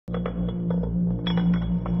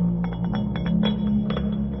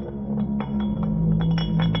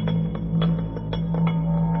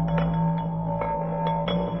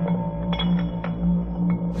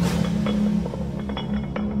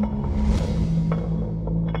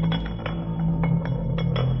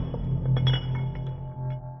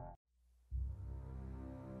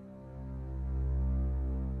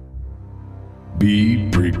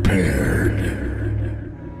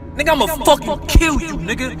Nigga, I'ma fucking kill you,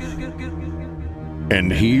 nigga.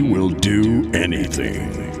 And he will do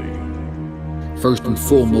anything. First and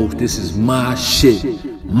foremost, this is my shit,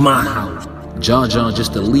 my house. John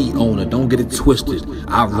just the lead owner, don't get it twisted.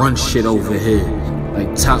 I run shit over here,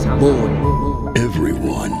 like top boy.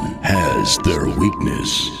 Everyone has their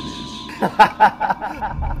weakness.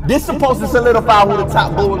 This supposed to solidify who the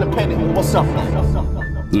top bull independent. What's up?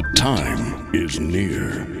 The time is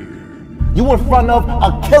near. You in front of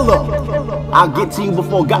a killer. I'll get to you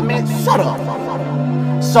before God, man, shut up.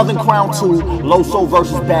 SouthernCrown2, LOSO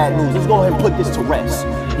versus Bad News. Let's go ahead and put this to rest.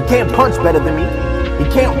 He can't punch better than me. He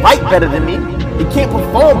can't write better than me. He can't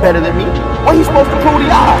perform better than me. What he supposed to prove to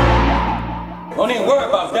y'all? Don't even worry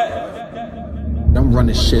about that. I'm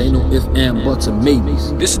running shit, ain't no ifs, and buts, or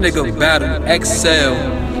maybes. This nigga battled XL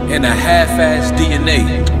in a half-ass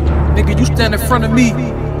DNA. Nigga, you stand in front of me,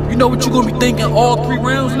 you know what you gonna be thinking all 3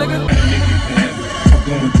 rounds, nigga?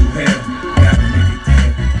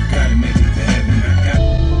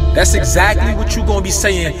 That's exactly what you gonna be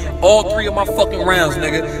saying all 3 of my fucking rounds,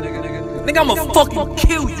 nigga. Nigga, I'ma fucking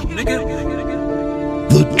kill you, nigga.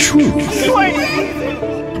 The truth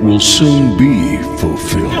will soon be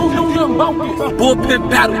fulfilled. I don't know nothing about this. BullPen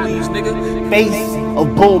battle leagues, nigga. Face of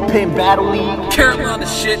BullPen battle league. Carolina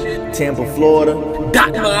shit. Tampa, Florida.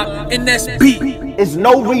 Dot mob, and that's B. There's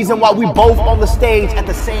no reason why we both on the stage at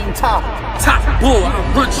the same time. Top bull,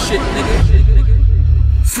 I run shit, nigga.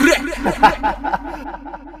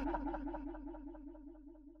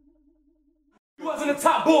 You wasn't a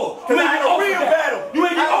top bull. You ain't get off of that. You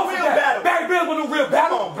ain't get off of that. Barry Bell was no real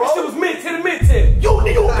battle. That shit was mid-tier to mid-tier. You a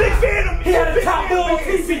big fan of me. He had a top bull on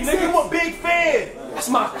TV, nigga. You a big fan. That's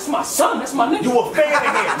my son. That's my nigga. You a fan of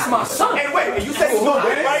him. That's my son. Hey, wait, you said he was gonna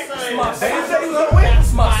win, right? That's my son. You said he was gonna win?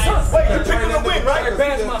 That's my son. Wait, you picked him to win, right? Barry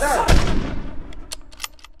Bell's my son.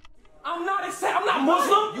 I'm not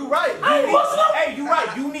Muslim. You right. I ain't Muslim. Hey, you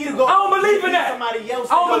right. You need to go. I don't believe in that. Somebody else.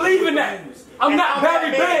 I don't believe in that. I'm not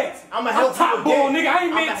Barry Bell. I'm top bull, nigga. I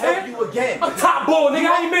ain't mid-10. you again. I'm top bull, nigga.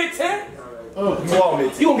 I ain't mid-10. You are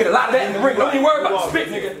mid-10. You gonna get a lot of that in the ring. Don't even worry about the spit,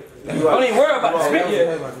 nigga. Don't even worry about the spit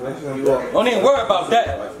yet. Don't even worry about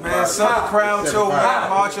that. Man, SouthernCrown2,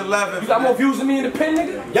 March 11th. You got more views than me in the pen,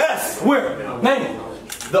 nigga? Yes. Where? Name it.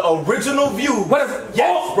 The original view. What is it?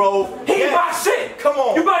 Yes, bro. He ain't buy shit. Come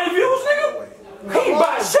on. You buy views, nigga? He ain't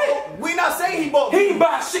buy shit. We not saying he bought. He ain't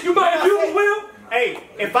buy shit. You buy views, Will? Hey,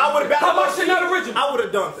 if I would have battled how much shit not original? I would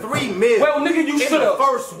have done 3 million. Well, nigga, you should have. In the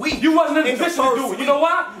first week. You wasn't in a position to do it. You know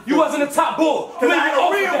why? You wasn't a top bull. You ain't get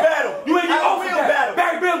off of that. You ain't get off of that.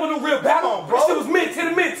 Barry Bell was no real battle. That shit was mid-tier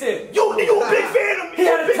to mid-tier. You a big fan of me. He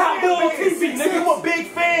had a top bull on TV, nigga. You a big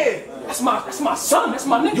fan. That's my son. That's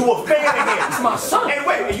my nigga. You a fan of him. That's my son. Hey,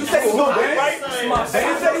 wait, you said he was gonna win, right? That's my son.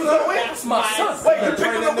 You said he was gonna win? That's my son. Wait, you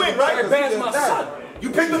picked him to win, right? Barry Bell's my son. You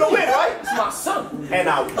picked him to win, right? That's my son. And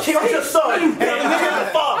I killed your son. Are you dead,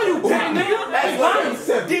 nigga? Are you dead, nigga? That's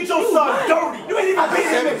lying. Did your son dirty. You ain't even beat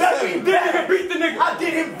him very bad. You didn't even beat the nigga. I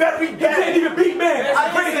did him very bad. You didn't even beat man. I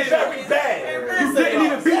did him very bad. You didn't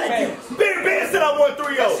even beat man. Barry Bell said I won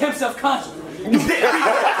 3-0. That's him self-conscious. You didn't beat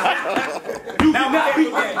man. You did not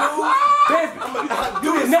beat man.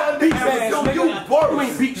 You did not beat man. You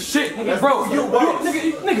ain't beat shit, nigga, bro.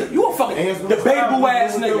 Nigga, you a fucking debatable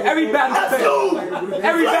ass nigga. Every battle debatable.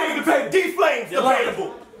 Every battle debatable. D-Flames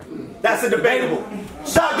debatable. That's a debatable.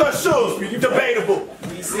 Shotgun shoes, debatable.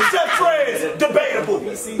 Chef Trez, debatable.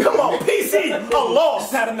 Come on, PC, a loss.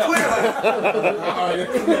 It's not enough.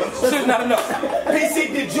 Shit's not enough.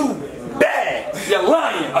 PC did you bad. You're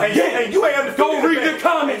lying again. And you ain't undefeated. Go read the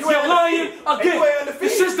comments. You're lying again. You ain't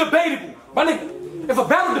undefeated. It's just debatable. My nigga, if a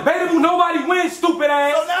battle debatable, nobody wins, stupid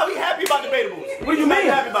ass. So now he happy about debatable. What do you mean?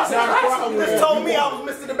 Happy about it? You just told me I was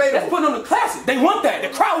Mr. Debatable. That's putting on the classic. They want that. The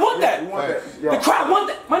crowd want that. The crowd want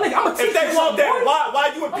that. My nigga, I'm a teacher. If they want that,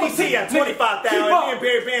 why you and PC at 25,000 and me and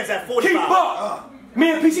Barry Band's at 45? Keep up. Me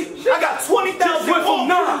and PC. I got 20,000 more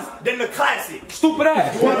views than the classic. Stupid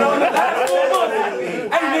ass. Hey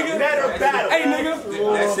nigga. Better battle. Hey nigga.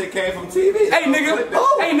 That shit came from TV. Hey nigga.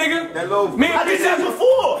 Hey nigga. Me and I did PC. that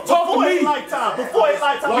before. Talk to Before me. his lifetime. Before his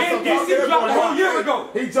lifetime. Me and PC dropped a whole year ago.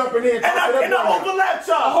 He jumping in. And I overlapped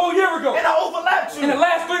y'all. A whole year ago. And I overlapped you. In the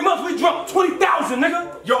last 3 months, we dropped 20,000,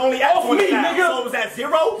 nigga. You're only at Off me, 20,000. nigga. So it was at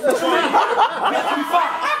 0? That's 25.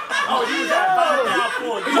 Oh, you was at 5,000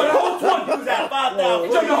 for a He jumped the year. whole 20. You was at 5,000 He for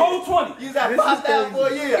a jumped the year. whole 20. You was at 5,000 for a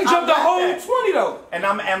year. He jumped the I'm whole at that. 20 though. And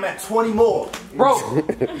I'm at 20 more. Bro,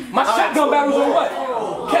 my shotgun battles on what?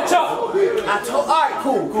 Catch up. Alright,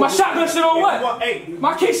 cool. My shotgun shit on what? Hey,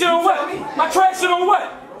 My key shit on what? My trash shit on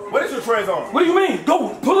what? what is your trades on? What do you mean? Go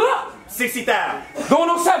pull it up. 60,000. Going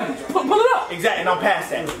on 70. Pull it up. Exactly, and I'm past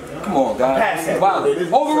that. Come on, guys. Past that. Wow.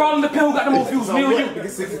 Overall in the pen, who got the most views? Me or you?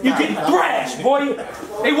 You getting thrashed, boy.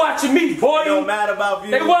 They watching me, boy. It don't matter about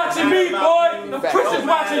views. They watching me, boy. The Christians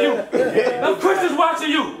watching you. The Christians watching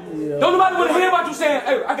you. Don't nobody want to hear about you saying,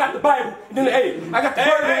 hey, I got the Bible. And then, hey, I got the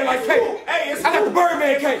Birdman like cake. Hey, I got the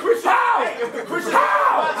Birdman cake. How?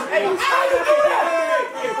 How?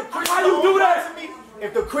 How you do that?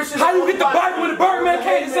 If the Christians how you get the Bible and the Birdman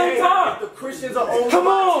cake at the same time? If the Christians are only come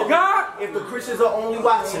on, God. If the Christians are only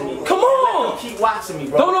watching me, come on. Let them keep watching me,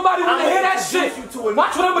 bro. Don't nobody want to hear that shit.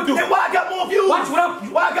 Watch what I'm gonna do. Then why I got more views? Watch what I'm.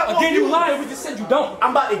 Why I got more again, views? you lying. We just said you don't. I'm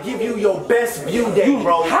about to give you your best view day,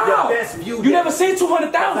 bro. How? Your best view day. You never seen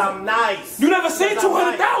 200,000. I'm nice. You never seen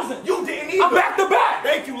 200,000. You didn't either. I'm back to back.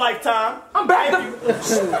 Thank you, Lifetime. I'm back to.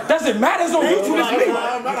 Does it matter? It's on YouTube. It's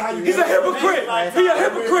me. He's a hypocrite. He a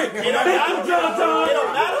hypocrite. Thank you, John. It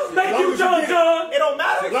don't matter. Thank you, John. It don't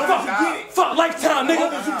matter. Fuck Lifetime, nigga.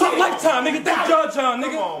 Fuck Lifetime, nigga. Thank John,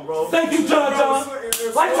 nigga. Come on, bro. Thank you, John.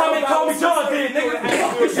 Lifetime ain't call me John, did, nigga.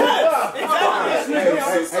 Fuck this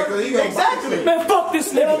nigga. Exactly. Man, fuck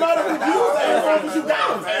this nigga.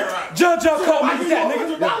 John called me with that,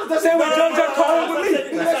 nigga. Same way John called with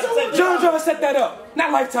me. John set that up.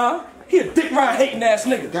 Not Lifetime. He a dick ride hating ass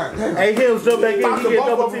nigga. Hey, Hills, jump back in. He get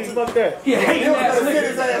double team. Fuck that. He a hating ass nigga.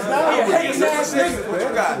 He a hating ass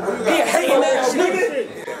nigga. He a hating ass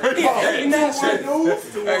nigga. He a hating ass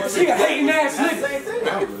nigga. He a hating ass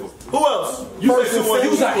nigga. Who else? You said He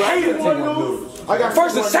was a hater. I got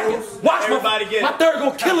First and second. Watch my third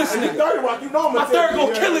gonna kill this nigga. My third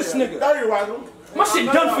gonna kill this nigga. My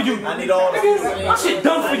shit done for you. I need all the My shit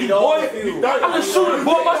done for you, boy. I'm the shooter,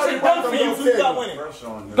 boy. My shit done for you.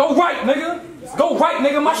 Go right, nigga. Go right,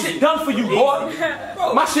 nigga. My shit done for you, boy.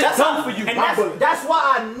 My shit done for you. And that's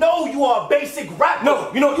why I know you are a basic rapper.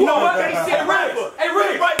 No, you know what? Basic rapper. Hey,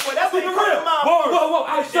 Rick. That's what Keep it you real. Whoa.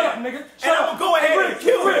 Hey, shut up, nigga. And I'm gonna go ahead and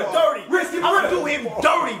kill him dirty. I'm gonna do him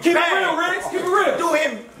dirty. Keep it real, Rick. Keep it real. Do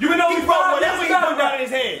him. You been on me 5 whatever years he battle put down rap. in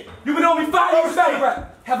his head. You been on me 5 years battle rap.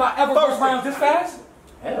 Have I ever wrote rounds this fast?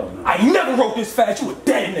 Hell no. I ain't never wrote this fast. You a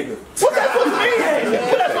dead nigga. What that supposed to mean?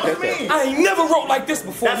 What that supposed to mean? I ain't never wrote like this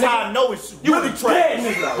before. That's nigga. how I know it's You really a trash. dead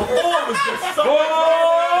nigga. Before it was just so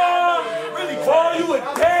really trash. Boy, you a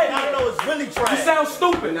dead I nigga. know it's really trash. You sound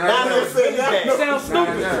stupid. Now I know it's really bad. You sound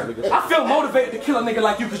stupid. I feel motivated to kill a nigga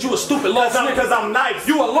like you because you a stupid lost nigga. Because I'm nice.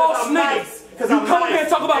 You a lost I'm nigga. nice. You come here and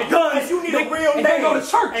talk about guns. And you need a real and name. then go to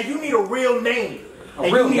church. And you need a real name.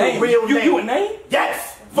 A real name. You a name? Yes.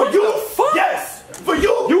 For What you. the fuck? Yes. For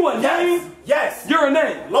you. You a name? Yes. You're a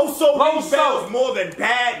name. LOSO LOSO. spells more than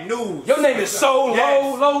bad news. Your name is so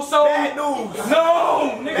Yes. low, so Bad news.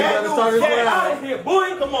 No, nigga. Bad news. Get Yes. out of here,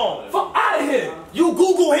 boy. Come on. Fuck out of here. You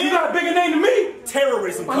Google him. You got a bigger name than me.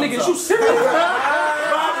 Terrorism. My comes nigga, up. you serious?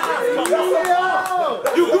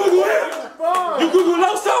 You Google him? You Google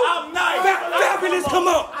LOSO? I'm nice. Fabulous come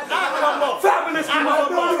up. Fabulous come up.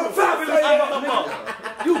 Fabulous come up.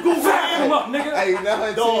 You Google Fab come up, nigga.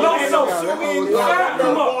 LOSO. Fab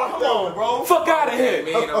come up. Come on, bro. Fuck out of here.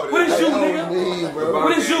 What is you, nigga?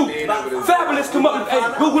 What is you? Fabulous come up. Hey,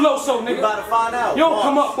 Google LOSO, nigga. About to find out. You don't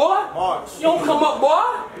come up, boy. March. You don't come up,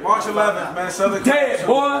 boy. March 11th, man. Southern Dead,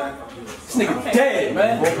 boy. This nigga dead,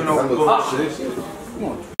 man. Open over bullshit. Come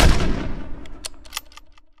on.